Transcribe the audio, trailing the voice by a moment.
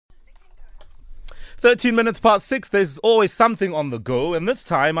13 minutes past 6, there's always something on the go. And this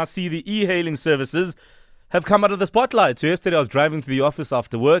time I see the e-hailing services have come out of the spotlight. So yesterday I was driving to the office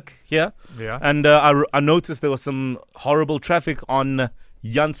after work here. Yeah. And I noticed there was some horrible traffic on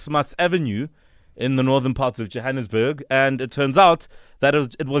Jan Smuts Avenue in the northern parts of Johannesburg. And it turns out that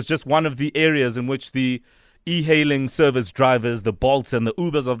it was just one of the areas in which the e-hailing service drivers, the Bolts and the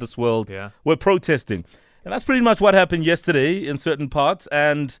Ubers of this world, were protesting. And that's pretty much what happened yesterday in certain parts.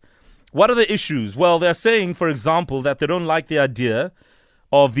 And what are the issues? Well, they're saying, for example, that they don't like the idea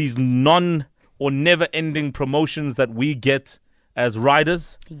of these non or never-ending promotions that we get as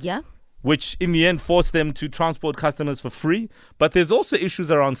riders. Yeah. Which in the end force them to transport customers for free. But there's also issues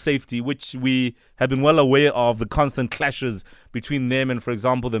around safety, which we have been well aware of, the constant clashes between them and, for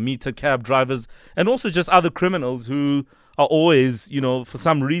example, the meter cab drivers, and also just other criminals who are always, for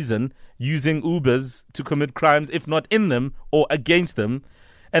some reason, using Ubers to commit crimes, if not in them or against them.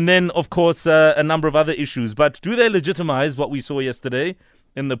 And then, of course, a number of other issues. But do they legitimize what we saw yesterday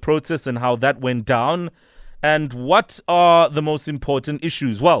in the protest and how that went down? And what are the most important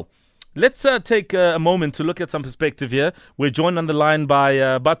issues? Well, let's take a moment to look at some perspective here. We're joined on the line by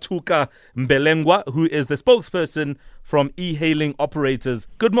Vhathuka Mbelengwa, who is the spokesperson from e-hailing operators.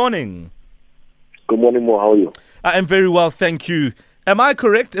 Good morning. Good morning, Mo. How are you? I am very well, thank you. Am I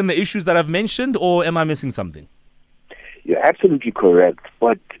correct in the issues that I've mentioned, or am I missing something? You're absolutely correct.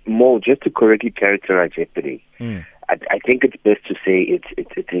 But, Mo, just to correctly characterize yesterday, I think it's best to say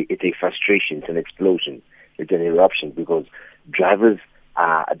it's a frustration, it's an explosion, it's an eruption, because drivers,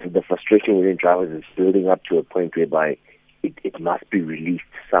 the frustration within drivers is building up to a point whereby it must be released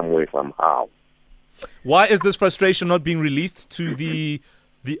somewhere, somehow. Why is this frustration not being released to the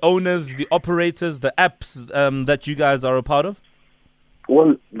owners, the operators, the apps that you guys are a part of?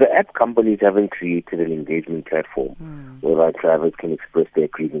 Well, the app companies haven't created an engagement platform where drivers can express their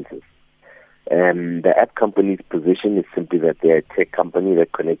grievances. The app company's position is simply that they're a tech company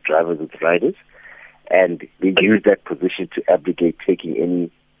that connects drivers with riders, and they use that position to abrogate taking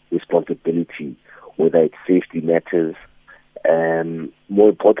any responsibility, whether it's safety matters. More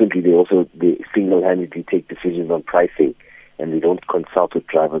importantly, they single-handedly take decisions on pricing, and they don't consult with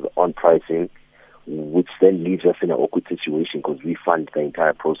drivers on pricing, which then leaves us in an awkward situation because we fund the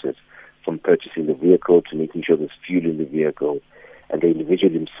entire process, from purchasing the vehicle to making sure there's fuel in the vehicle, and the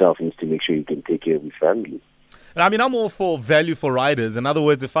individual himself needs to make sure he can take care of his family. I mean, I'm all for value for riders. In other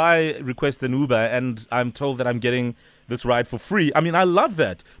words, if I request an Uber and I'm told that I'm getting this ride for free, I mean, I love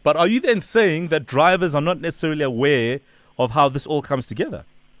that. But are you then saying that drivers are not necessarily aware of how this all comes together?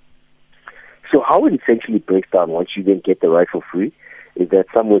 So how it essentially breaks down once you then get the ride for free is that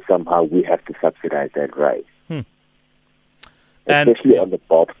somewhere, somehow, we have to subsidize that ride. Especially on the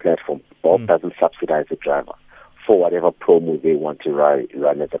Bolt platform. Bolt doesn't subsidize the driver for whatever promo they want to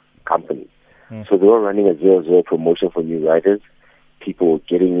run as a company. So they were running a 0-0 promotion for new riders. People were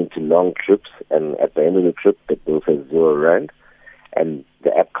getting into long trips, and at the end of the trip, the bill says R0, and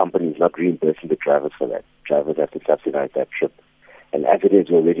the app company is not reimbursing the drivers for that. Drivers have to subsidize that trip. And as it is,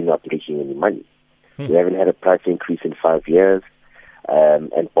 we're already not making any money. We haven't had a price increase in 5 years,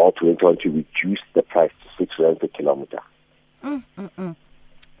 and Bolt went on to reduce the price to R6 per kilometer.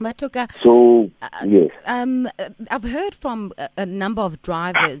 Vhathuka, so, yes. I've heard from a number of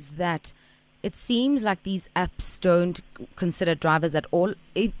drivers that it seems like these apps don't consider drivers at all,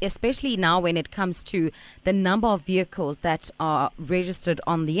 especially now when it comes to the number of vehicles that are registered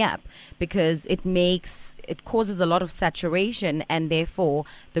on the app, because it causes a lot of saturation, and therefore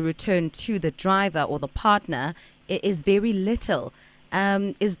the return to the driver or the partner is very little.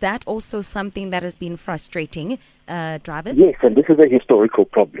 Is that also something that has been frustrating drivers? Yes, and this is a historical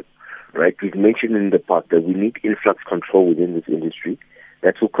problem, right? We've mentioned in the past that we need influx control within this industry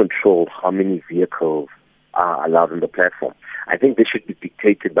that will control how many vehicles are allowed on the platform. I think this should be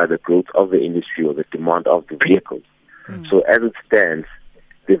dictated by the growth of the industry or the demand of the vehicles. So as it stands,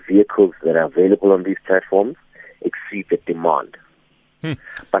 the vehicles that are available on these platforms exceed the demand.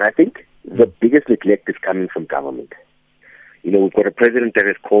 But I think the biggest neglect is coming from government. We've got a president that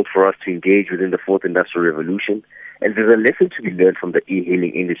has called for us to engage within the fourth industrial revolution, and there's a lesson to be learned from the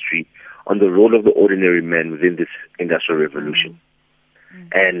e-hailing industry on the role of the ordinary man within this industrial revolution.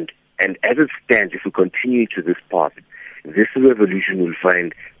 And as it stands, if we continue to this path, this revolution will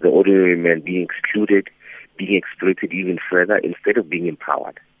find the ordinary man being excluded, being exploited even further, instead of being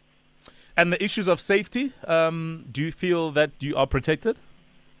empowered. And the issues of safety, do you feel that you are protected?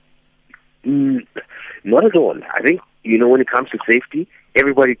 Not at all. I think, when it comes to safety,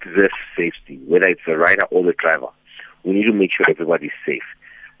 everybody deserves safety, whether it's the rider or the driver. We need to make sure everybody's safe.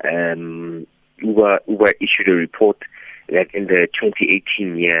 Uber issued a report that in the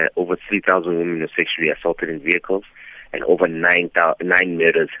 2018 year, over 3,000 women were sexually assaulted in vehicles, and over 9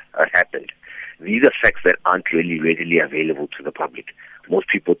 murders happened. These are facts that aren't really readily available to the public. Most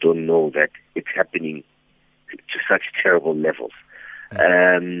people don't know that it's happening to such terrible levels.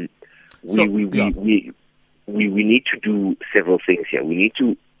 We need to do several things here. We need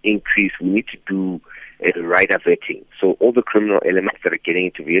to do rider vetting. So all the criminal elements that are getting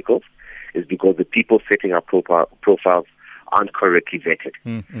into vehicles is because the people setting up profiles aren't correctly vetted.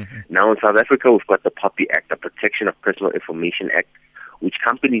 Now in South Africa, we've got the POPI Act, the Protection of Personal Information Act, which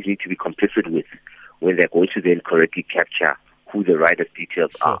companies need to be complicit with when they're going to then correctly capture who the rider's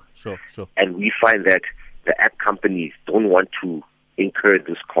details are. Sure. And we find that the app companies don't want to incur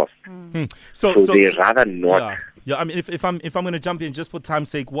this cost. So they rather not. Yeah. I mean, if I'm going to jump in just for time's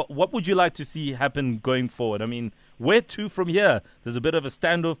sake, what would you like to see happen going forward? I mean, where to from here? There's a bit of a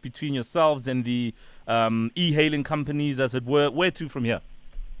standoff between yourselves and the e-hailing companies, as it were. Where to from here?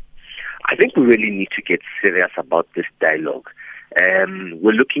 I think we really need to get serious about this dialogue.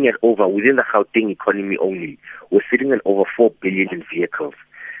 We're looking at within the Gauteng economy only, we're sitting at over 4 billion in vehicles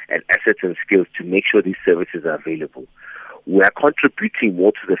and assets and skills to make sure these services are available. We are contributing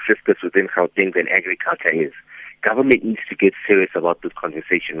more to the fiscus within Gauteng than agriculture is. Government needs to get serious about this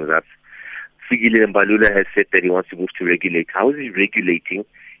conversation with us. Fikile Mbalula has said that he wants to move to regulate. How is he regulating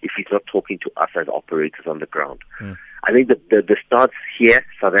if he's not talking to us as operators on the ground? I think the starts here,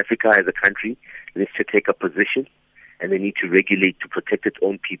 South Africa as a country needs to take a position, and they need to regulate to protect its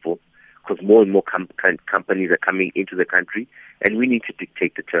own people, because more and more companies are coming into the country, and we need to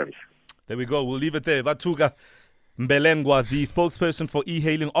dictate the terms. There we go. We'll leave it there. Vhathuka Mbelengwa, the spokesperson for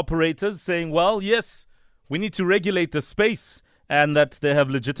e-hailing operators, saying, well, yes, we need to regulate the space and that they have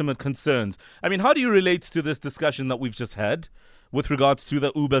legitimate concerns. I mean, how do you relate to this discussion that we've just had with regards to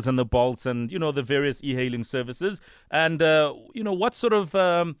the Ubers and the Bolts and, the various e-hailing services? And, what sort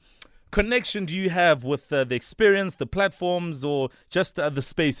of connection do you have with the experience, the platforms, or just the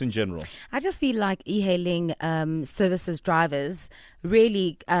space in general? I just feel like e-hailing services drivers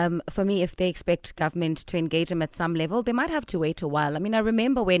really, for me, if they expect government to engage them at some level, they might have to wait a while. I mean, I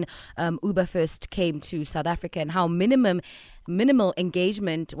remember when Uber first came to South Africa and how minimal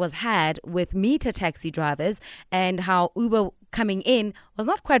engagement was had with meter taxi drivers, and how Uber coming in was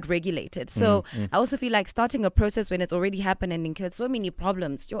not quite regulated. So I also feel like starting a process when it's already happened and incurred so many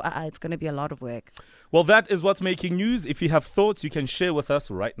problems, it's going to be a lot of work. Well, that is what's making news. If you have thoughts, you can share with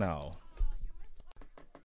us right now.